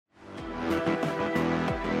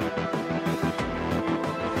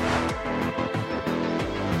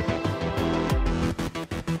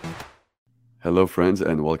Hello, friends,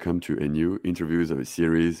 and welcome to a new interviews of a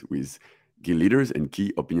series with key leaders and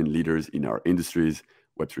key opinion leaders in our industries,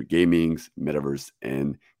 Web3 gaming, metaverse,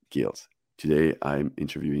 and guilds. Today, I'm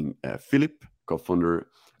interviewing Philip, co-founder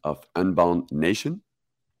of Unbound Nation.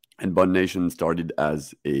 Unbound Nation started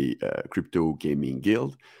as a crypto gaming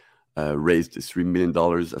guild, raised $3 million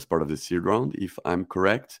as part of the seed round, if I'm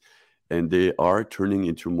correct, and they are turning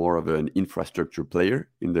into more of an infrastructure player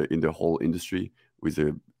in the whole industry with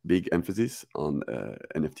a big emphasis on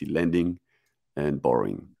NFT lending and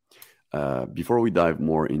borrowing. Before we dive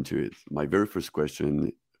more into it, my very first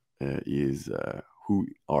question is, who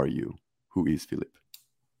are you? Who is Philip?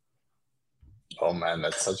 Oh man,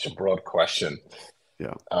 that's such a broad question.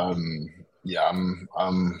 Yeah. I'm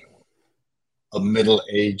a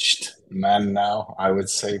middle-aged man now, I would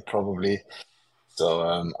say probably. So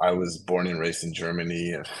I was born and raised in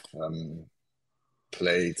Germany.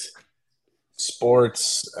 Played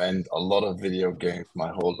sports and a lot of video games my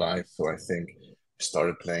whole life. So I think I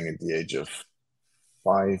started playing at the age of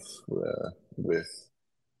 5 with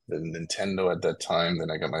the Nintendo at that time.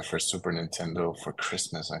 Then I got my first Super Nintendo for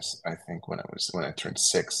Christmas, I think, when I turned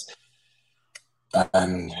 6.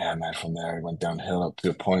 And yeah, man, from there I went downhill up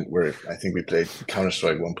to a point where I think we played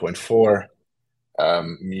Counter-Strike 1.4.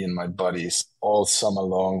 Me and my buddies all summer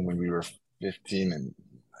long when we were 15, and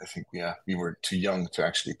I think we were too young to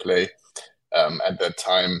actually play. At that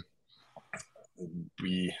time,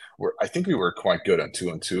 I think we were quite good on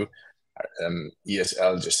 2-on-2.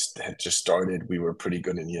 ESL had just started. We were pretty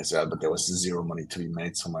good in ESL, but there was zero money to be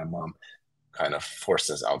made, so my mom kind of forced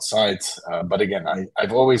us outside. But again,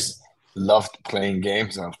 I've always loved playing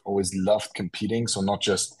games. I've always loved competing, so not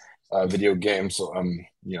just video games. So,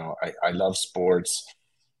 I love sports.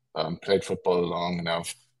 Played football along, and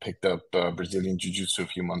I've picked up Brazilian Jiu-Jitsu a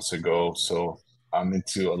few months ago. So I'm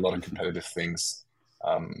into a lot of competitive things,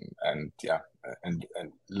 and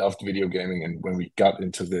loved video gaming. And when we got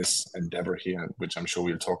into this endeavor here, which I'm sure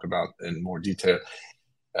we'll talk about in more detail,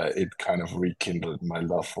 it kind of rekindled my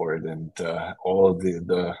love for it, and all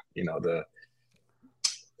the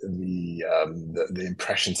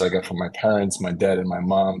impressions I got from my parents, my dad and my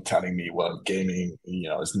mom, telling me, well, gaming,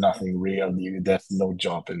 is nothing real. There's no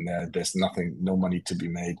job in there. There's no money to be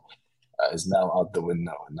made. Is now out the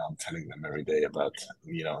window. And now I'm telling them every day about,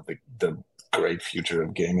 the great future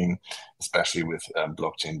of gaming, especially with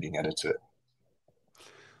blockchain being added to it.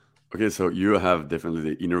 Okay, so you have definitely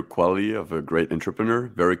the inner quality of a great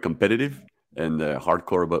entrepreneur, very competitive and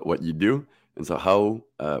hardcore about what you do. And so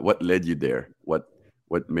what led you there? What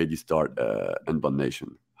made you start Unbound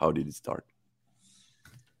Nation? How did it start?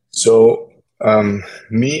 So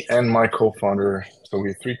me and my co-founder, so we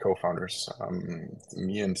have 3 co-founders.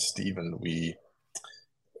 Me and Steven, we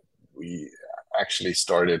actually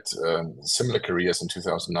started similar careers in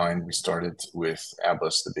 2009. We started with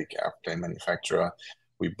Airbus, the big airplane manufacturer.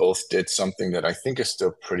 We both did something that I think is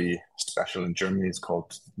still pretty special in Germany. It's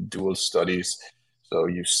called dual studies. So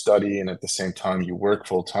you study and at the same time you work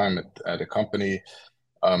full time at a company.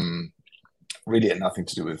 Really had nothing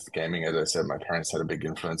to do with gaming. As I said, my parents had a big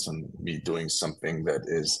influence on me doing something that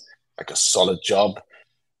is like a solid job.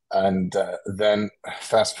 And then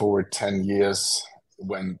fast forward 10 years,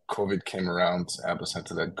 when COVID came around, Airbus had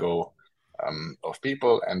to let go of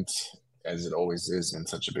people. And as it always is in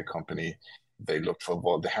such a big company, they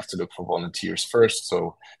have to look for volunteers first.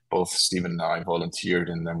 So both Steven and I volunteered,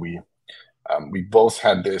 and then we both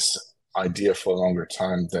had this idea for a longer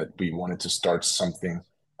time that we wanted to start something,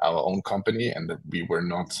 our own company, and that we were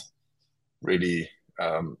not really,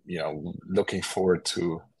 looking forward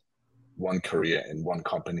to one career in one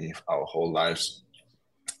company our whole lives.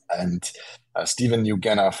 And Steven knew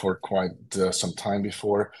Genna for quite some time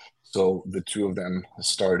before. So the two of them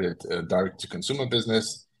started a direct-to-consumer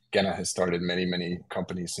business. Genna has started many, many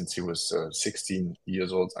companies since he was 16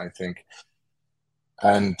 years old, I think.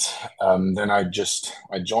 And then I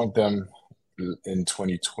joined them in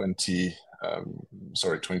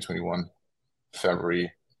 2021,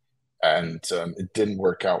 February, and it didn't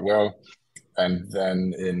work out well. And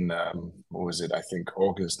then in,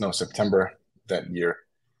 September that year,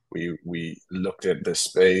 we looked at the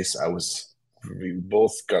space. We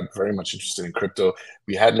both got very much interested in crypto.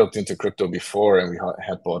 We had looked into crypto before, and we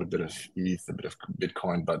had bought a bit of ETH, a bit of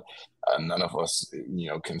Bitcoin, but none of us,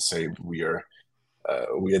 can say we are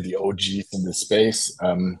the OGs in this space.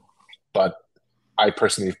 But I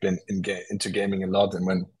personally have been into gaming a lot, and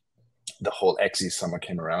when the whole Xe summer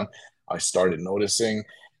came around, I started noticing,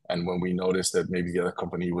 And when we noticed that maybe the other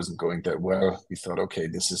company wasn't going that well, we thought, okay,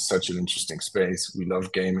 this is such an interesting space. We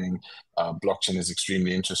love gaming. Blockchain is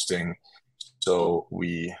extremely interesting. So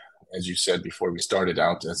we, as you said before, we started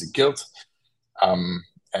out as a guild.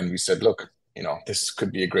 And we said, look, this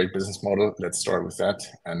could be a great business model. Let's start with that.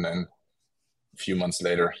 And then a few months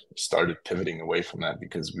later, started pivoting away from that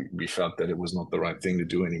because we felt that it was not the right thing to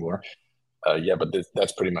do anymore. But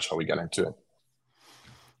that's pretty much how we got into it.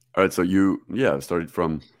 All right, so you started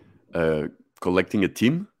from collecting a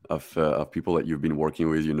team of people that you've been working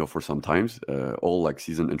with, for some times, all like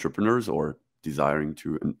seasoned entrepreneurs or desiring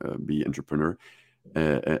to be entrepreneur,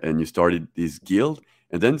 and you started this guild,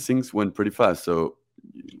 and then things went pretty fast. So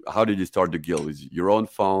how did you start the guild? Is it your own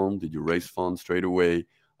fund? Did you raise funds straight away?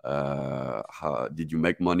 How did you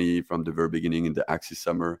make money from the very beginning in the Axis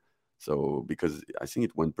summer? So because I think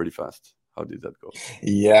it went pretty fast. How did that go?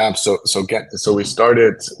 Yeah, so we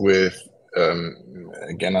started with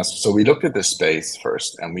so we looked at the space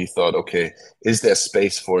first, and we thought, okay, is there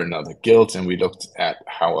space for another guild? And we looked at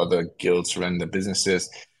how other guilds ran their businesses,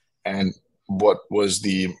 and what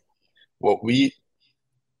we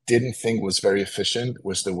didn't think was very efficient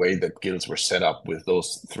was the way that guilds were set up with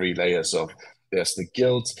those three layers of there's the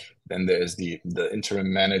guild, then there's the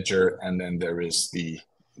interim manager, and then there is the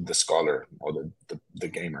scholar or the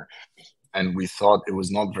gamer. And we thought it was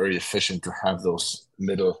not very efficient to have those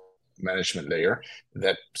middle management layer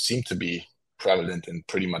that seemed to be prevalent in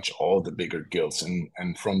pretty much all the bigger guilds.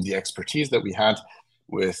 And from the expertise that we had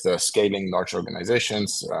with scaling large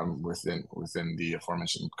organizations within the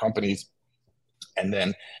aforementioned companies, and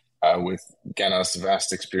then with Gana's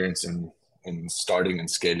vast experience in starting and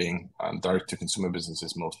scaling direct-to-consumer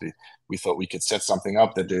businesses mostly, we thought we could set something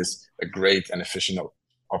up that is a great and efficient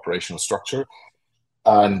operational structure.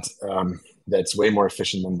 And that's way more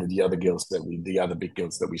efficient than the other big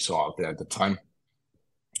guilds that we saw out there at the time.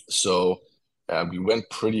 So we went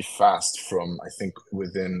pretty fast from, I think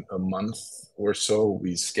within a month or so,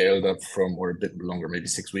 we scaled up from, or a bit longer, maybe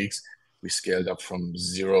 6 weeks, we scaled up from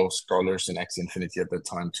 0 scholars in Axie Infinity at that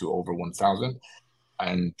time to over 1,000.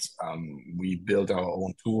 And we built our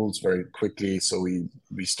own tools very quickly. So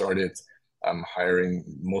we started hiring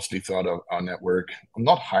mostly throughout our network.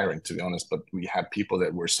 Not hiring, to be honest, but we had people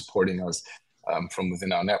that were supporting us from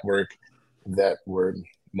within our network that were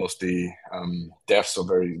mostly devs, so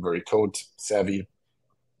very, very code savvy,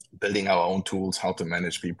 building our own tools, how to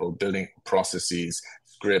manage people, building processes,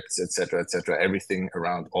 scripts, etc., everything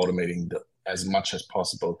around automating as much as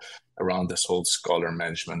possible around this whole scholar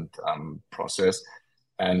management process.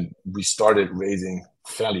 And we started raising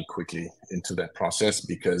fairly quickly into that process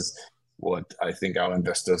because what I think our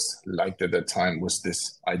investors liked at that time was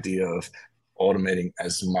this idea of automating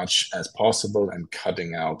as much as possible and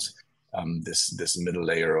cutting out this middle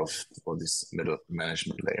layer or this middle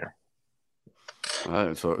management layer.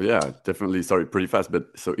 So yeah, definitely started pretty fast. But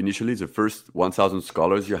so initially, the first 1,000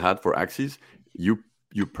 scholars you had for Axis, you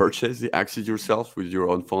purchased the Axis yourself with your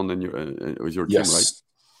own fund and with your team, right?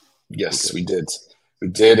 Yes, okay. We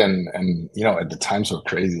did, and at the times were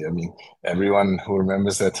crazy. I mean, everyone who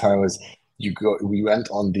remembers that time was we went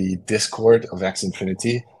on the Discord of Axie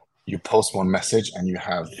Infinity. You post one message and you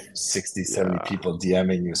have 60, 70 people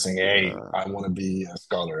DMing you saying, hey, I want to be a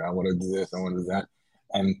scholar. I want to do this. I want to do that.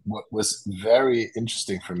 And what was very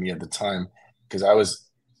interesting for me at the time, because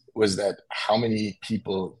was that how many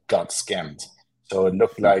people got scammed. So it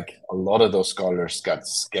looked like a lot of those scholars got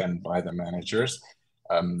scammed by the managers.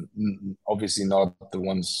 Obviously not the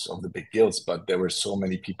ones of the big guilds, but there were so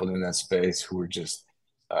many people in that space who were just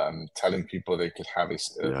telling people they could have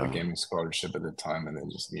a gaming scholarship at the time and then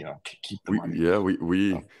just keep the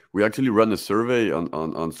money. We actually run a survey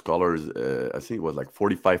on scholars. I think it was like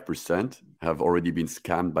 45% have already been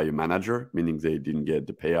scammed by a manager, meaning they didn't get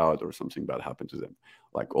the payout or something bad happened to them.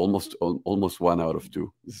 Like almost 1 out of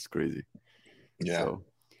 2. This is crazy. Yeah.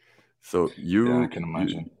 So I can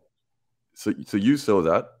imagine. So you saw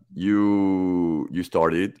that, you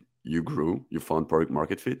started, you grew, you found product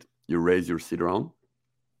market fit, you raised your seed round,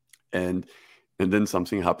 and then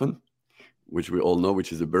something happened, which we all know,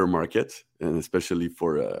 which is a bear market, and especially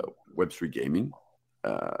for Web3 gaming,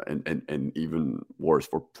 and even worse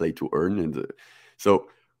for play to earn. And so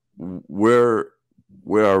where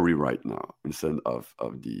are we right now instead of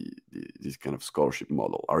this kind of scholarship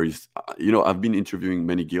model? Are you I've been interviewing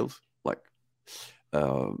many guilds, like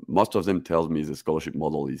most of them tell me the scholarship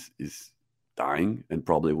model is dying and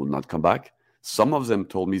probably will not come back. Some of them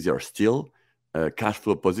told me they are still cash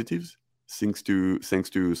flow positives thanks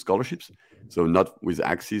to scholarships. So not with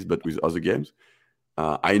Axis, but with other games.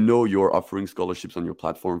 I know you're offering scholarships on your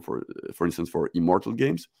platform for instance, for Immortal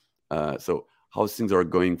games. So how things are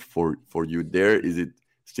going for you there. Is it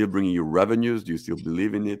still bringing you revenues? Do you still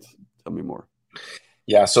believe in it? Tell me more.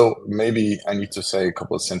 Yeah, so maybe I need to say a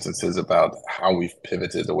couple of sentences about how we've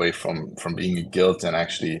pivoted away from being a guild and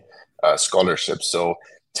actually scholarships. So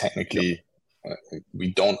Yep. technically,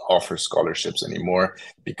 we don't offer scholarships anymore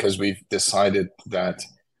because we've decided that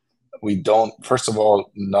we don't. First of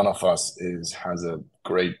all, none of us has a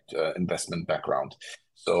great investment background.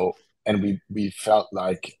 So, and we felt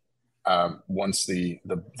like once the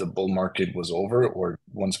bull market was over, or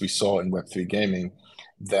once we saw in Web3 gaming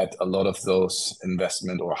that a lot of those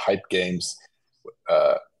investment or hype games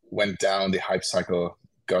uh, went down, the hype cycle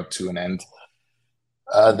got to an end,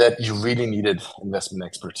 that you really needed investment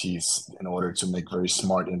expertise in order to make very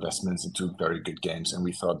smart investments into very good games. And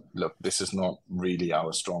we thought, look, this is not really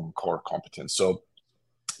our strong core competence. So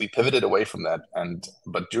we pivoted away from that.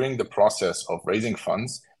 But during the process of raising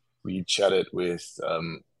funds, we chatted with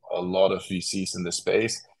a lot of VCs in the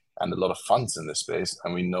space and a lot of funds in the space.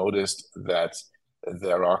 And we noticed that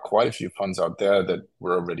there are quite a few funds out there that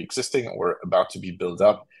were already existing or about to be built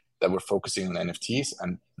up that were focusing on NFTs,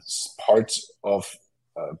 and part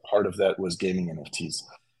of that was gaming NFTs.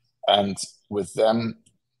 And with them,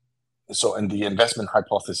 and the investment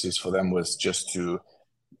hypothesis for them was just to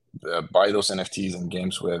buy those NFTs in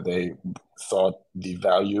games where they thought the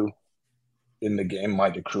value in the game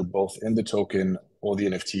might accrue both in the token or the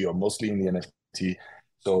NFT, or mostly in the NFT.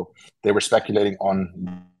 So they were speculating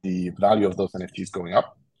on the value of those NFTs going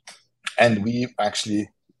up. And we actually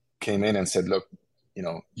came in and said, look,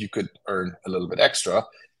 you could earn a little bit extra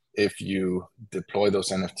if you deploy those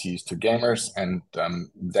NFTs to gamers. And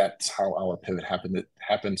that's how our pivot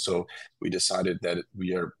happened. So we decided that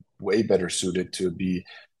we are way better suited to be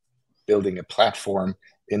building a platform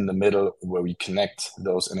in the middle where we connect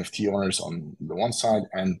those NFT owners on the one side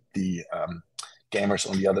and the gamers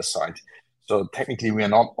on the other side. So technically, we are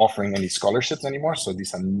not offering any scholarships anymore. So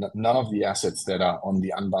these are none of the assets that are on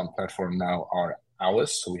the Unbound platform now are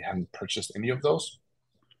ours. So we haven't purchased any of those.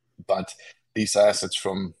 But these are assets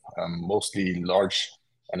from mostly large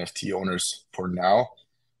NFT owners for now,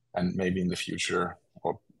 and maybe in the future,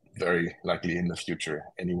 or very likely in the future,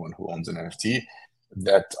 anyone who owns an NFT,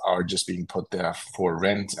 that are just being put there for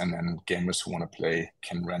rent, and then gamers who want to play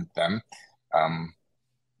can rent them.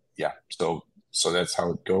 Yeah, so that's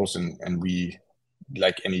how it goes, and we,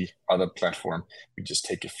 like any other platform, we just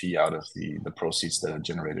take a fee out of the proceeds that are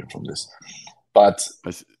generated from this. But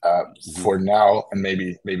for now, and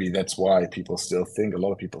maybe that's why a lot of people still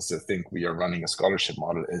think we are running a scholarship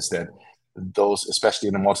model, is that those, especially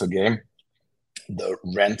in a mortal game, the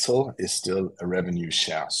rental is still a revenue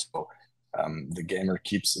share. So the gamer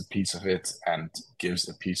keeps a piece of it and gives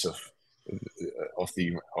a piece of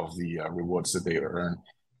the rewards that they earn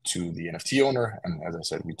to the NFT owner. And as I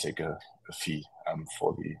said, we take a fee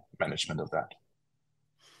for the management of that.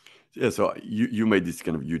 Yeah, so you made this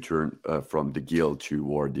kind of U-turn from the guild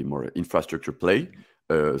toward the more infrastructure play.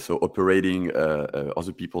 So operating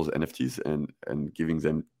other people's NFTs and giving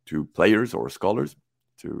them to players or scholars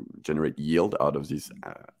to generate yield out of these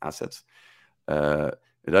assets. That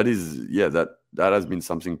has been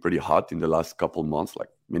something pretty hot in the last couple months. Like,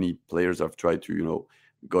 many players have tried to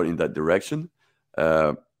go in that direction.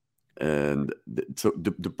 So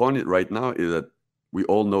the point right now is that we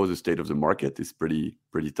all know the state of the market is pretty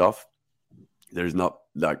tough. There's not,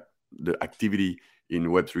 like, the activity in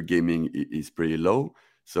Web3 gaming is pretty low.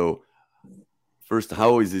 So first,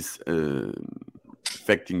 how is this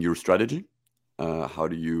affecting your strategy? How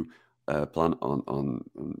do you plan on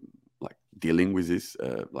like dealing with this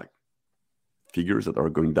like figures that are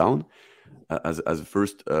going down as a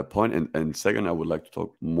first point? And second, I would like to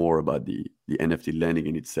talk more about the NFT lending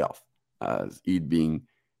in itself, as it being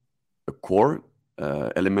a core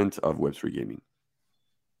element of Web3 gaming.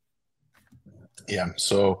 Yeah.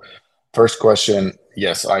 So first question,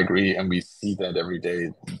 yes, I agree. And we see that every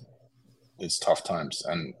day. It's tough times,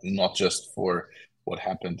 and not just for what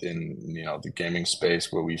happened in the gaming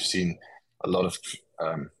space, where we've seen a lot of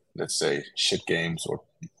let's say shit games or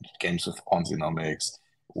games with Ponzi-nomics,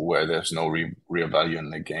 where there's no real value in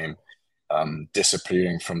the game,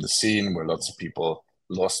 disappearing from the scene, where lots of people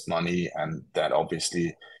lost money, and that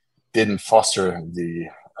obviously didn't foster the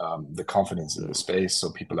confidence in the space. So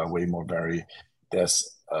people are way more wary.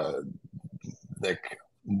 There's like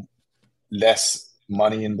less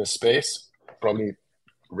money in the space, probably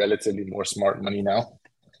relatively more smart money now.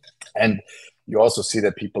 And you also see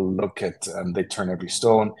that people look at, they turn every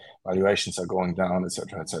stone, valuations are going down, et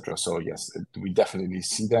cetera, et cetera. So yes, we definitely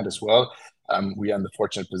see that as well. We are in the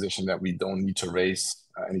fortunate position that we don't need to raise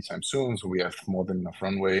anytime soon. So we have more than enough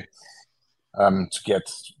runway. to get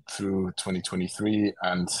through 2023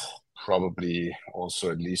 and probably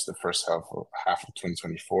also at least the first half of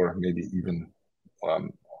 2024, maybe even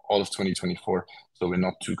all of 2024. So we're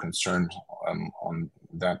not too concerned on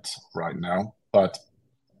that right now. But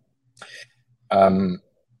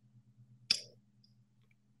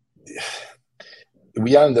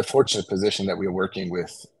we are in the fortunate position that we are working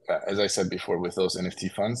with, as I said before, with those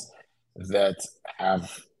NFT funds that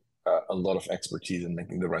have a lot of expertise in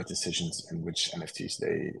making the right decisions in which NFTs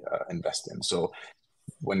they invest in. So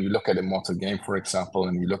when you look at Immortal Game, for example,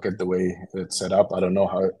 and you look at the way it's set up, I don't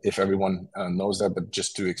know if everyone knows that, but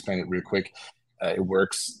just to explain it real quick, it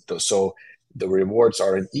works. So the rewards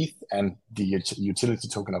are in ETH and the utility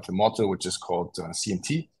token of Immortal, which is called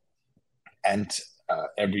CMT. And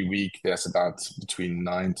every week there's about between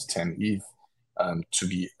 9 to 10 ETH to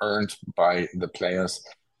be earned by the players.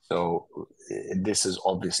 So this is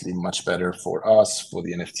obviously much better for us, for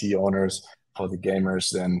the NFT owners, for the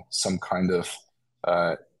gamers than some kind of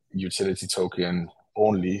utility token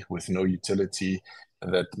only with no utility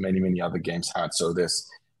that many other games had. So there's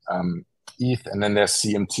ETH and then there's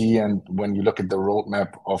CMT. And when you look at the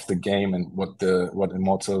roadmap of the game and what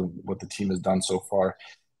the team has done so far,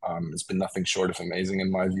 it's been nothing short of amazing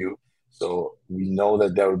in my view. So we know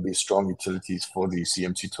that there will be strong utilities for the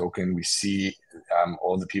CMT token. We see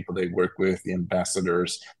all the people they work with, the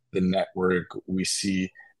ambassadors, the network.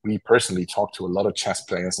 We personally talk to a lot of chess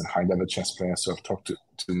players and high-level chess players. So I've talked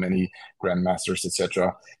to many grandmasters,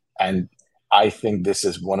 etc. And I think this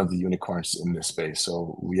is one of the unicorns in this space.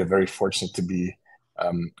 So we are very fortunate to be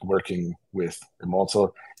working with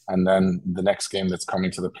Immortal. And then the next game that's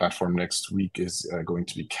coming to the platform next week is going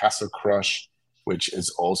to be Castle Crush, which is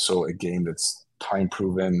also a game that's time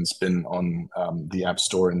proven. It's been on the App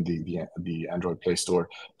Store and the Android Play Store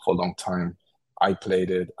for a long time. I played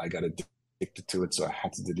it. I got addicted to it, so I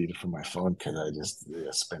had to delete it from my phone because I just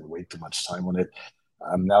spent way too much time on it.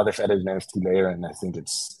 Now they've added an NFT layer, and I think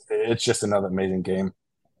it's just another amazing game.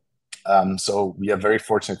 So we are very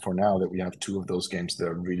fortunate for now that we have two of those games that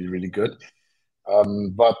are really good.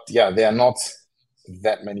 But yeah, there are not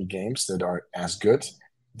that many games that are as good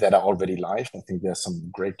that are already live. I think there's some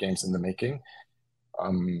great games in the making.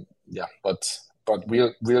 Yeah, but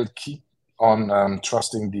we'll keep on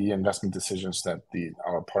trusting the investment decisions that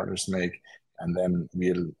our partners make, and then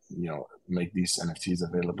we'll make these NFTs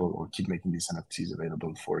available or keep making these NFTs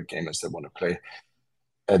available for gamers that want to play.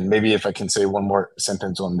 And maybe if I can say one more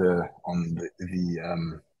sentence on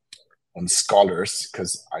scholars,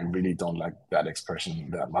 because I really don't like that expression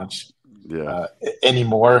that much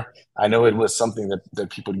anymore. I know it was something that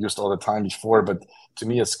people used all the time before, but to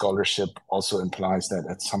me, a scholarship also implies that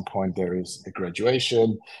at some point there is a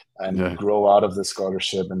graduation and you grow out of the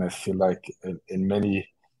scholarship. And I feel like in many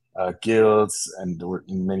guilds and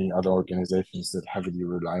in many other organizations that heavily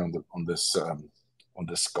rely on this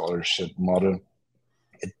scholarship model,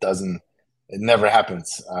 it never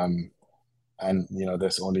happens. And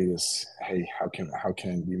there's only this, hey, how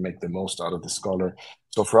can we make the most out of the scholar?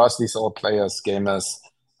 So for us, these are all players, gamers,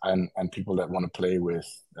 and people that want to play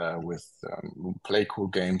play cool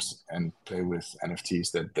games and play with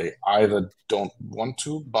NFTs that they either don't want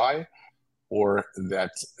to buy or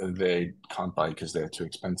that they can't buy because they're too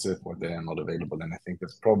expensive or they are not available. And I think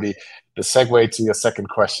that's probably the segue to your second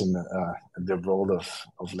question, the role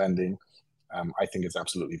of lending. I think it's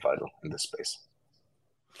absolutely vital in this space.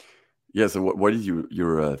 Yeah. So what is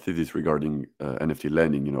your thesis regarding NFT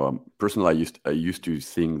lending? Personally, I used to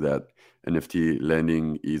think that NFT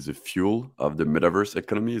lending is a fuel of the metaverse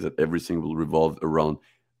economy, that everything will revolve around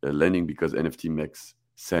lending because NFT makes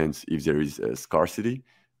sense if there is scarcity.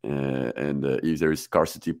 And if there is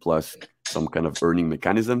scarcity plus some kind of earning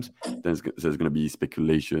mechanisms, then there's going to be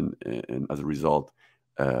speculation, and as a result,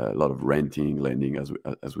 a lot of renting, lending,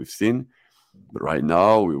 as we've seen. But right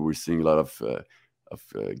now, we're seeing a lot of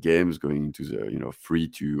games going into the free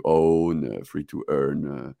to own, free to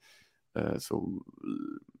earn. So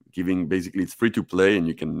giving basically it's free to play, and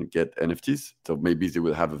you can get NFTs. So maybe they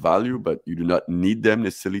will have a value, but you do not need them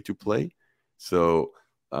necessarily to play. So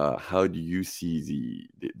how do you see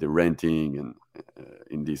the renting and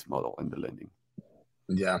in this model and the lending?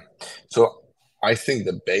 Yeah, so I think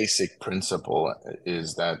the basic principle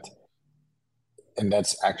is that, and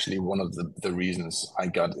that's actually one of the reasons I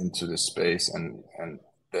got into this space and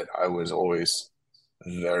that I was always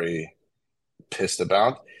very pissed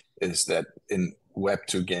about, is that in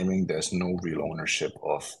Web2 gaming, there's no real ownership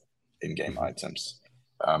of in-game items.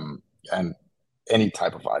 And any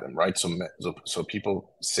type of item, right? So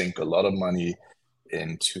people sink a lot of money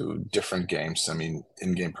into different games. I mean,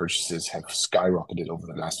 in-game purchases have skyrocketed over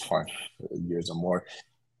the last 5 years or more,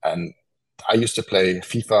 and I used to play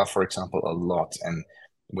FIFA, for example, a lot. And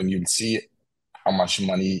when you see how much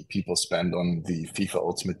money people spend on the FIFA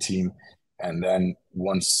Ultimate Team, and then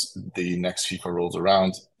once the next FIFA rolls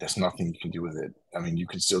around, there's nothing you can do with it. I mean, you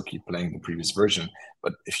can still keep playing the previous version,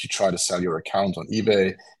 but if you try to sell your account on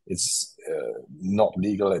eBay, it's not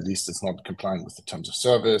legal. At least it's not compliant with the terms of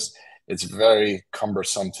service. It's very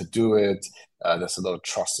cumbersome to do it. There's a lot of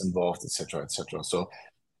trust involved, etc., etc. So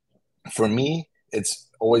for me, it's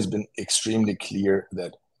always been extremely clear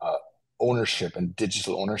that ownership and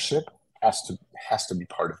digital ownership has to be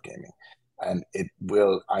part of gaming, and it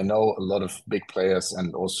will. I know a lot of big players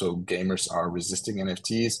and also gamers are resisting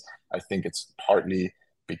NFTs. I think it's partly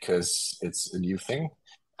because it's a new thing,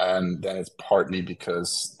 and then it's partly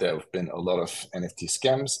because there have been a lot of NFT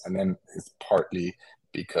scams, and then it's partly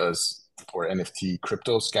because for NFT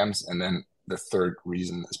crypto scams, and then the third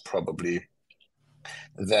reason is probably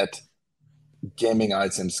that gaming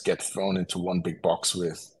items get thrown into one big box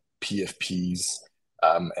with PFPs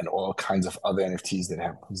and all kinds of other NFTs that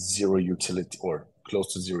have zero utility or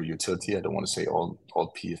close to zero utility. I don't want to say all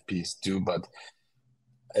PFPs do, but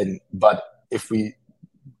if we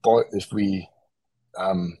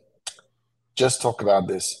just talk about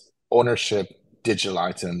this ownership, digital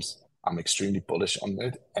items, I'm extremely bullish on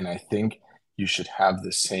it, and I think you should have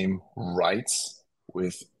the same rights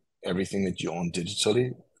with everything that you own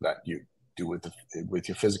digitally that you do with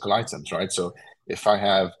your physical items, right? So if I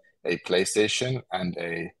have a PlayStation and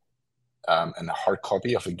a hard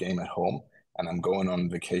copy of a game at home, and I'm going on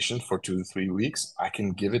vacation for 2 to 3 weeks, I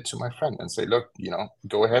can give it to my friend and say, look,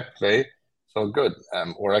 go ahead, play, so good.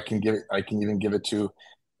 Or I can even give it to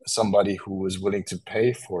somebody who is willing to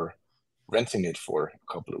pay for renting it for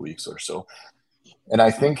a couple of weeks or so. And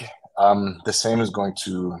I think the same is going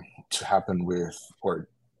to happen with, or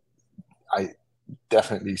I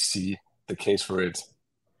definitely see the case for it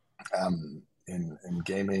in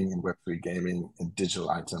gaming, in Web3 gaming, in digital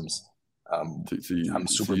items. I'm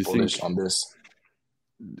super bullish on this.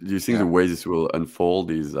 Do you think the way this will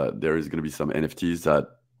unfold is that there is going to be some NFTs that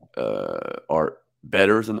are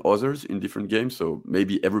better than others in different games? So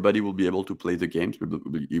maybe everybody will be able to play the games.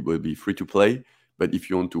 It will be free to play. But if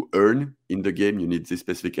you want to earn in the game, you need these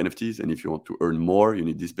specific NFTs. And if you want to earn more, you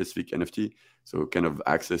need this specific NFT. So kind of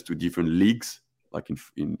access to different leagues, like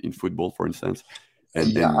in football, for instance.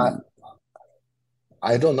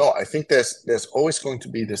 I don't know. I think there's always going to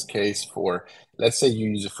be this case for, let's say you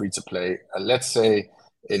use a free to play. Let's say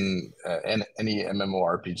in any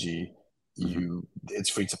MMORPG, it's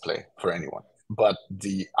free to play for anyone. But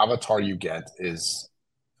the avatar you get is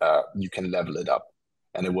you can level it up,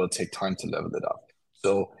 and it will take time to level it up.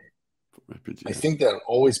 So I think there'll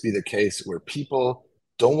always be the case where people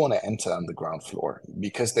don't want to enter on the ground floor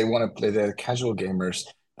because they want to play. They're casual gamers.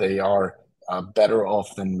 They are better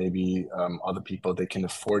off than maybe other people. They can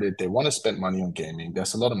afford it. They want to spend money on gaming.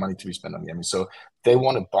 There's a lot of money to be spent on gaming. So they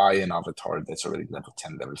want to buy an avatar that's already level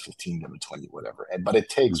 10, level 15, level 20, whatever. But it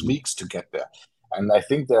takes weeks to get there. And I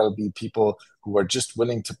think there'll be people who are just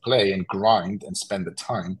willing to play and grind and spend the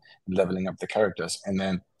time leveling up the characters and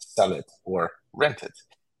then sell it or rent it.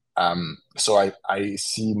 So I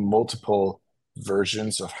see multiple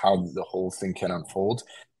versions of how the whole thing can unfold.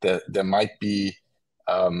 There might be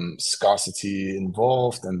scarcity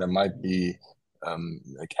involved, and there might be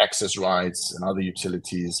like access rights and other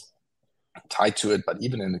utilities tied to it. But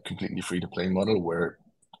even in a completely free-to-play model where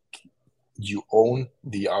you own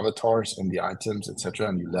the avatars and the items, etc.,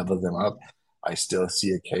 and you level them up, I still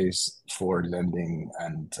see a case for lending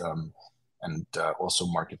and also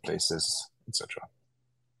marketplaces, etc.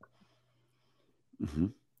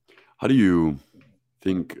 How do you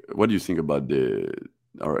think? What do you think about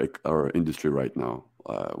our industry right now?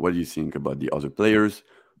 What do you think about the other players?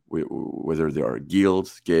 Whether there are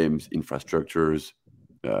guilds, games, infrastructures?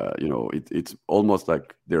 It's almost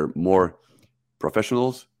like they're more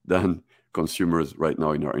professionals than consumers right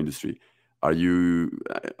now in our industry. Are you?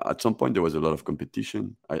 At some point, there was a lot of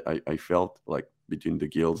competition. I felt like between the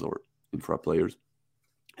guilds or infra players,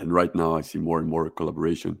 and right now I see more and more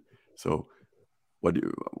collaboration. So what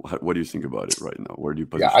do you think about it right now? Where do you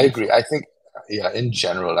position? Yeah, I agree. I think, in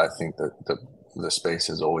general, I think that the space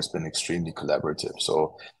has always been extremely collaborative.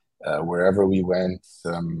 So wherever we went,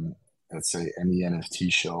 let's say any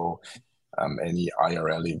NFT show, any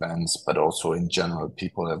IRL events, but also in general,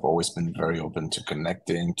 people have always been very open to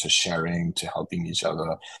connecting, to sharing, to helping each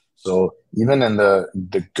other. So even in the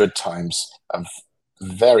good times, I've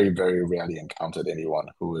very, very rarely encountered anyone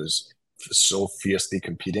who is so fiercely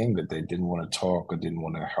competing that they didn't want to talk or didn't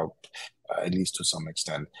want to help, at least to some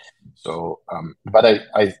extent. So, but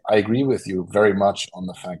I agree with you very much on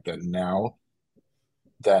the fact that now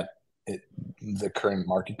that the current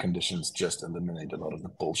market conditions just eliminate a lot of the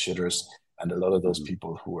bullshitters and a lot of those Mhm.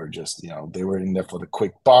 people who are just, they were in there for the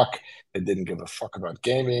quick buck. They didn't give a fuck about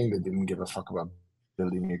gaming. They didn't give a fuck about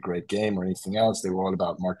building a great game or anything else. They were all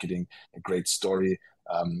about marketing a great story,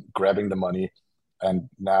 grabbing the money. And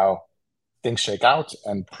now things shake out,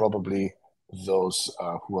 and probably those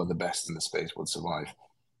who are the best in the space will survive.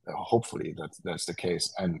 Hopefully that's the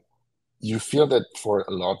case. And you feel that for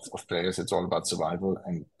a lot of players, it's all about survival.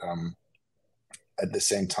 And at the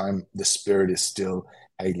same time, the spirit is still,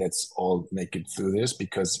 hey, let's all make it through this,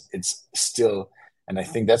 because it's still, and I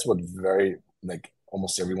think that's what very, like,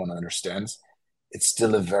 almost everyone understands. It's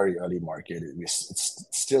still a very early market. It's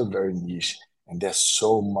still very niche, and there's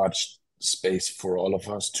so much space for all of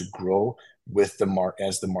us to grow with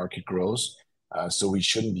as the market grows. So we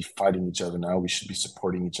shouldn't be fighting each other now. We should be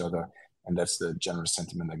supporting each other, and that's the general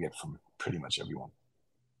sentiment I get from pretty much everyone.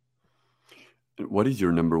 What is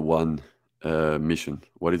your number one mission?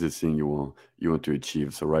 What is the thing you want to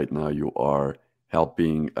achieve? So right now you are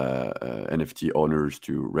helping NFT owners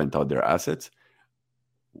to rent out their assets.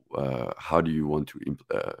 How do you want to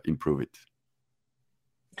improve it?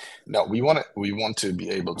 No, we want to be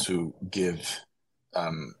able to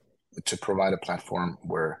um, to provide a platform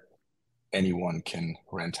where anyone can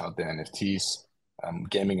rent out their NFTs,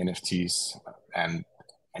 gaming NFTs, and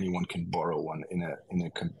anyone can borrow one in a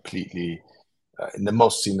completely in the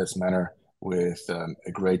most seamless manner, with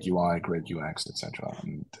a great UI, great UX, etc.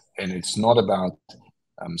 And it's not about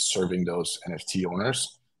serving those NFT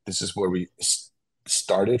owners. This is where we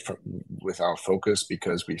started with our focus,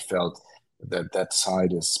 because we felt that that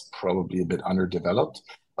side is probably a bit underdeveloped.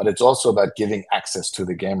 But it's also about giving access to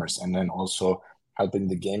the gamers, and then also helping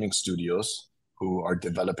the gaming studios who are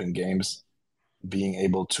developing games being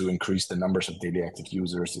able to increase the numbers of daily active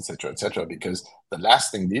users, et cetera, et cetera. Because the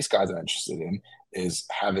last thing these guys are interested in is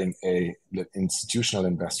having a institutional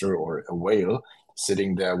investor or a whale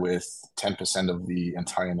sitting there with 10% of the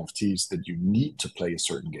entire NFTs that you need to play a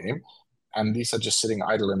certain game. And these are just sitting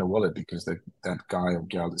idle in a wallet because that guy or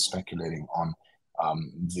gal is speculating on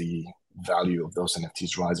the value of those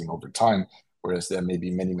NFTs rising over time. Whereas there may be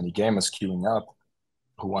many, many gamers queuing up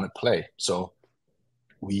who want to play. So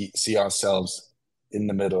we see ourselves in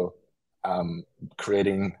the middle,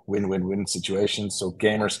 creating win-win-win situations, so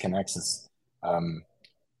gamers can access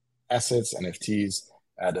assets, NFTs,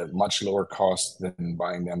 at a much lower cost than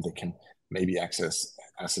buying them. They can maybe access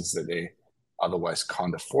assets that they otherwise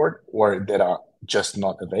can't afford, or that are just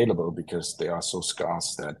not available because they are so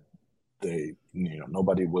scarce that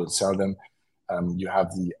nobody will sell them. You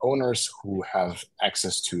have the owners who have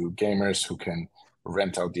access to gamers who can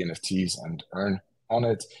rent out the NFTs and earn on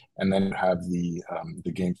it, and then you have the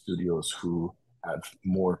game studios who have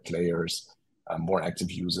more players, more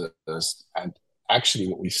active users. And actually,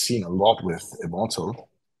 what we've seen a lot with Immortal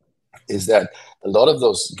is that a lot of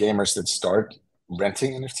those gamers that start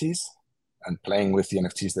renting NFTs and playing with the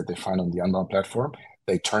NFTs that they find on the Unbound platform,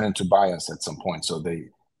 they turn into buyers at some point. So they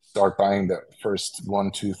start buying the first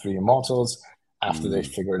 1, 2, 3 Immortals after they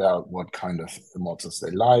Mm. figured out what kind of Immortals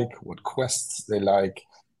they like, what quests they like.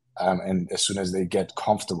 And as soon as they get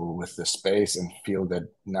comfortable with the space and feel that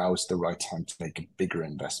now is the right time to make a bigger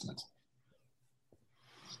investment.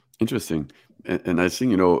 Interesting. And I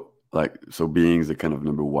think, like, so being the kind of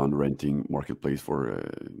number one renting marketplace for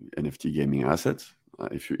NFT gaming assets,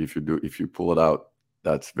 if you pull it out,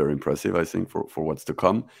 that's very impressive, I think, for what's to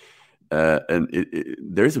come. And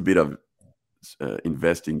there is a bit of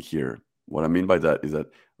investing here. What I mean by that is that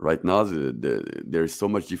right now there is so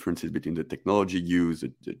much differences between the technology used,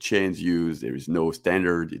 the chains used. There is no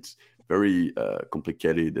standard. It's very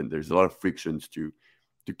complicated, and there's a lot of frictions to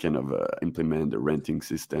kind of implement the renting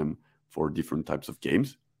system for different types of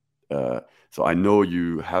games. So I know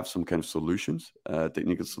you have some kind of solutions,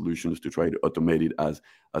 technical solutions to try to automate it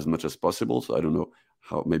as much as possible. So I don't know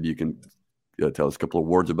how, maybe you can tell us a couple of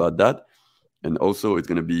words about that. And also, it's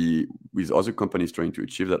going to be with other companies trying to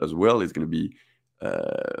achieve that as well. It's going to be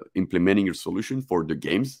implementing your solution for the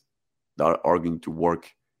games that are going to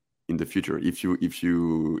work in the future. If you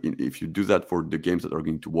do that for the games that are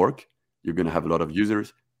going to work, you're going to have a lot of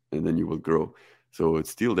users, and then you will grow. So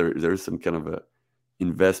it's still there is some kind of a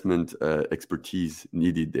investment expertise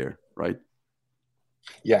needed there, right?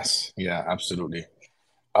 Yes, yeah, absolutely.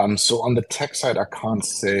 So on the tech side, I can't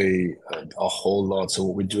say a whole lot. So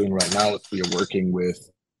what we're doing right now is we are working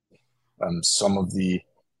with some of the,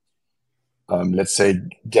 let's say,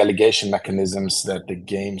 delegation mechanisms that the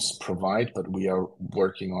games provide, but we are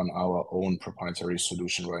working on our own proprietary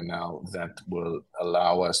solution right now that will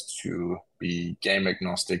allow us to be game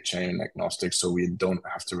agnostic, chain agnostic, so we don't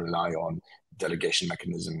have to rely on delegation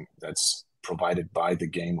mechanism that's provided by the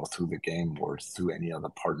game or through the game or through any other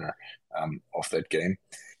partner of that game.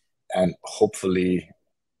 And hopefully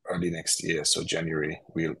early next year, so January,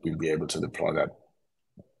 we'll be able to deploy that.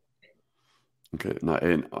 Okay. Now,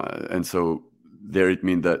 and so there it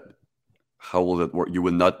means that how will that work? You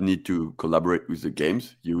will not need to collaborate with the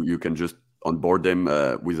games. You can just onboard them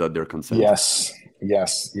without their consent. Yes,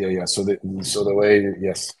 yes, yeah. So the way,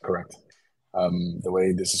 yes, correct. The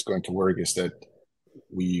way this is going to work is that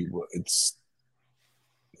it's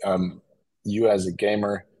you as a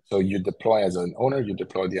gamer. So you deploy as an owner, you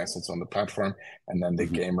deploy the assets on the platform, and then the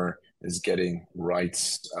Mhm. gamer is getting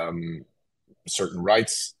rights, certain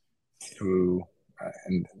rights through,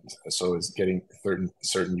 and so it's getting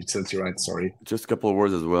certain utility rights. Sorry. Just a couple of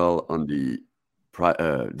words as well on the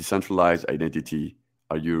decentralized identity.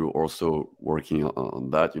 Are you also working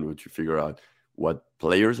on that? To figure out what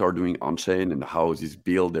players are doing on chain and how this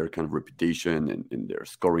build their kind of reputation and their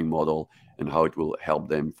scoring model and how it will help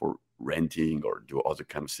them for renting or do other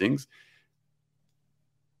kind of things.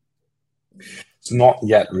 It's not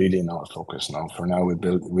yet really in our focus now. For now,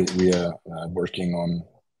 we are working on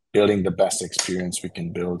building the best experience we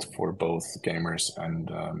can build for both gamers and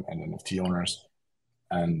NFT owners,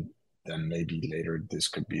 and then maybe later this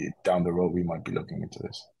could be down the road. We might be looking into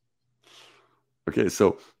this. Okay,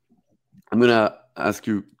 so I'm gonna ask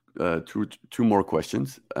you two more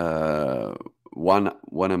questions. One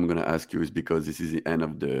I'm gonna ask you is because this is the end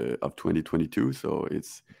of 2022, so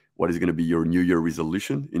it's what is gonna be your New Year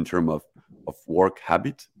resolution in terms of work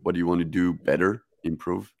habit? What do you want to do better,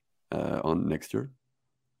 improve on next year?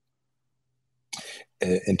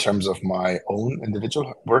 In terms of my own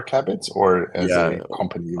individual work habits, or as Yeah, a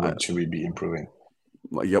company, what should we be improving?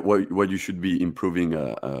 yeah. What you should be improving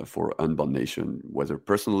for Unbound Nation, whether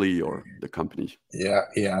personally or the company.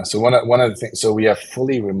 Yeah. So one of the things, so we are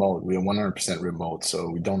fully remote. We are 100% remote. So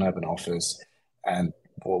we don't have an office. And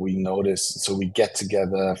what we notice, so we get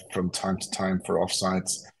together from time to time for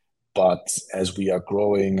offsites. But as we are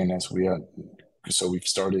growing and so we've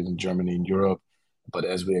started in Germany and Europe, but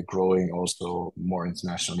as we are growing also more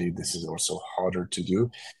internationally, this is also harder to do.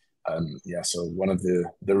 So one of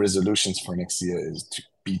the resolutions for next year is to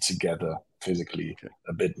be together physically Okay.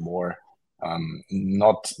 a bit more.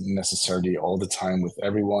 Not necessarily all the time with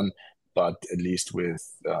everyone, but at least with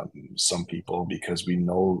some people, because we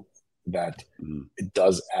know that Mhm. it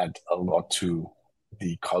does add a lot to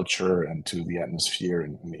the culture and to the atmosphere,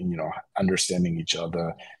 and understanding each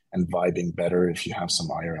other and vibing better if you have some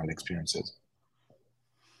IRL experiences.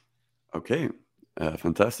 Okay,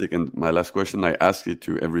 fantastic. And my last question, I ask it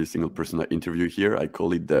to every single person I interview here. I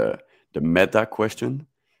call it the meta question,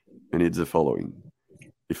 and it's the following: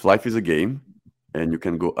 if life is a game and you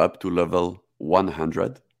can go up to level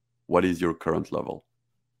 100, what is your current level?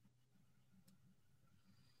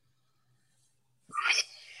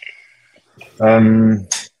 Um,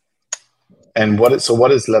 and what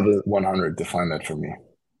is level 100? Define that for me.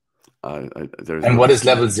 There is And no what is definition.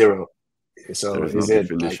 level 0? There So is no is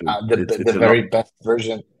it like definition. the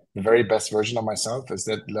very best version, of myself? Is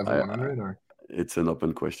that level I, 100 or? it's an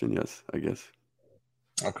open question. Yes, I guess.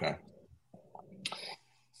 Okay.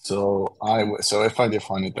 So if I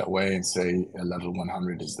define it that way and say a level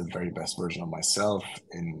 100 is the very best version of myself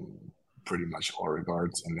in pretty much all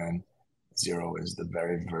regards, and then 0 is the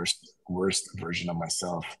very worst version of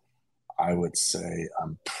myself, I would say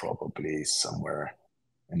I'm probably somewhere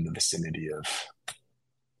in the vicinity of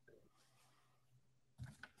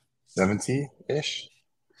 70-ish.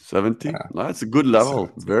 70? Yeah, That's a good level.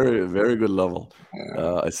 70. Very, very good level.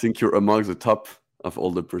 Yeah. I think you're among the top of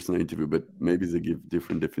all the person I interview, but maybe they give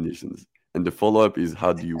different definitions. And the follow-up is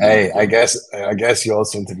how do you win the Hey, game? I guess you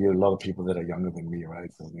also interview a lot of people that are younger than me, right?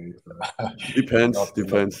 So maybe, Depends, you're not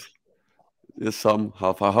depends. Yes, some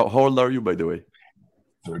half. How old are you, by the way?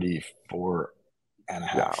 34 and a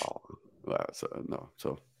Yeah. half. Well, so no.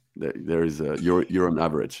 So there is a you're on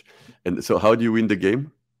average. And so how do you win the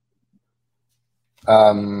game?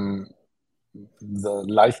 Um, the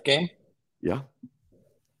life game. Yeah.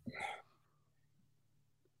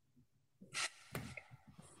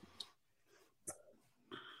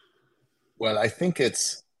 Well, I think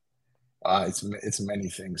it's many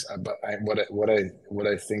things. But what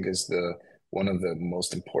I think is the one of the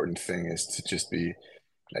most important thing is to just be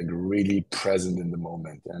like really present in the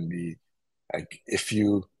moment and be like, if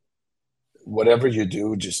you whatever you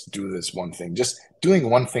do, just do this one thing. Just doing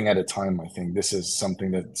one thing at a time. I think this is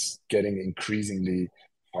something that's getting increasingly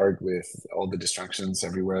hard with all the distractions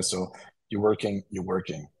everywhere. So you're working.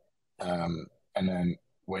 And then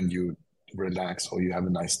when you relax or you have a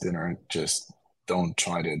nice dinner, just don't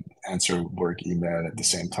try to answer work email at the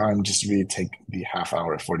same time. Just really take the half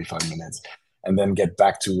hour, 45 minutes, and then get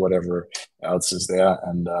back to whatever else is there.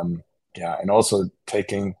 And and also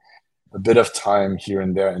taking a bit of time here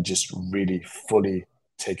and there and just really fully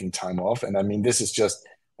taking time off. And I mean, this is just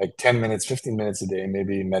like 10 minutes, 15 minutes a day,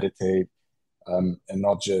 maybe meditate, and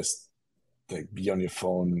not just like be on your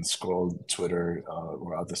phone and scroll Twitter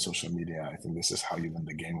or other social media. I think this is how you win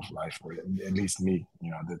the game of life, or at least me.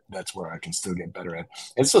 That's where I can still get better at.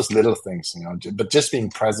 It's those little things, but just being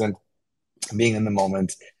present, being in the moment,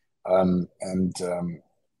 and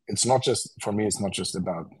it's not just for me. It's not just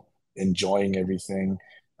about enjoying everything,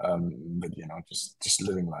 but just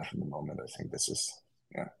living life in the moment. I think this is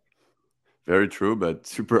very true, but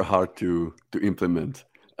super hard to implement,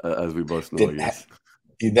 as we both know, I guess.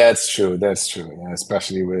 That's true. That's true. Yeah,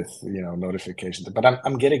 especially with notifications. But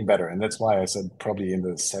I'm getting better, and that's why I said probably in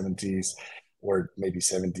the 70s or maybe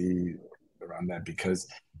 70 around that, because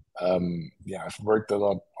I've worked a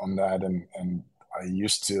lot on that, and I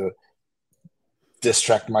used to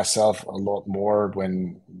distract myself a lot more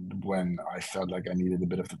when I felt like I needed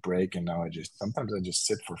a bit of a break, and now sometimes I just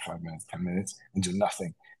sit for 5 minutes, 10 minutes and do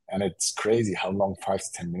nothing, and it's crazy how long 5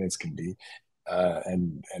 to 10 minutes can be,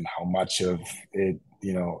 and how much of it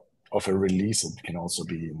of a release it can also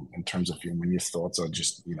be in terms of when your thoughts are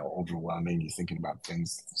just overwhelming, you're thinking about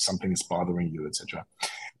things, something is bothering you, etc.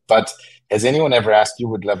 But has anyone ever asked you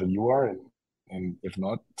what level you are, and if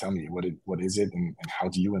not, tell me what is it, and how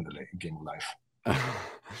do you in the game of life?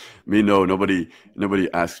 Me, no, nobody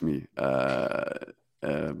asked me.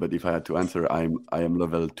 But if I had to answer, I am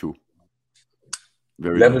level 2.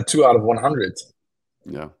 Very level low. 2 out of 100.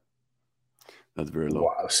 Yeah, that's very low.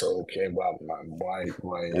 Wow. So okay. Wow. Why?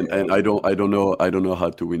 And I don't know how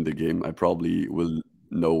to win the game. I probably will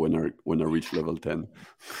know when I reach level 10.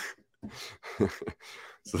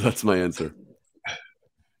 So that's my answer.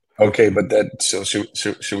 Okay, but so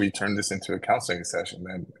should we turn this into a counseling session,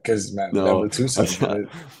 man? Because no, level 2 sounds good.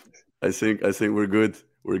 I think we're good.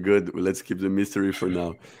 We're good. Let's keep the mystery for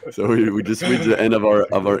now. So we just reached the end of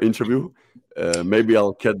our interview. Maybe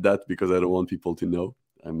I'll cut that because I don't want people to know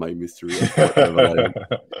my mystery of what level I am.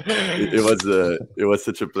 It was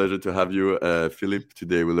such a pleasure to have you, Philip.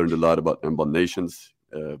 Today we learned a lot about Unbound Nations.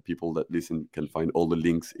 People that listen can find all the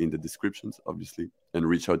links in the descriptions, obviously, and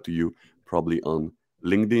reach out to you probably on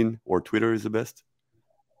LinkedIn or Twitter is the best.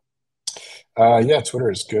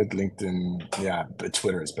 Twitter is good. LinkedIn, but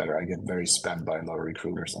Twitter is better. I get very spammed by a lot of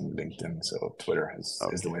recruiters on LinkedIn, so Twitter is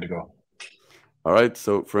the way to go. All right,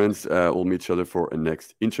 so friends, we'll meet each other for a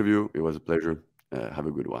next interview. It was a pleasure. Have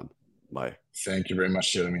a good one. Bye. Thank you very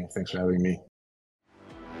much, Jeremy. Thanks for having me.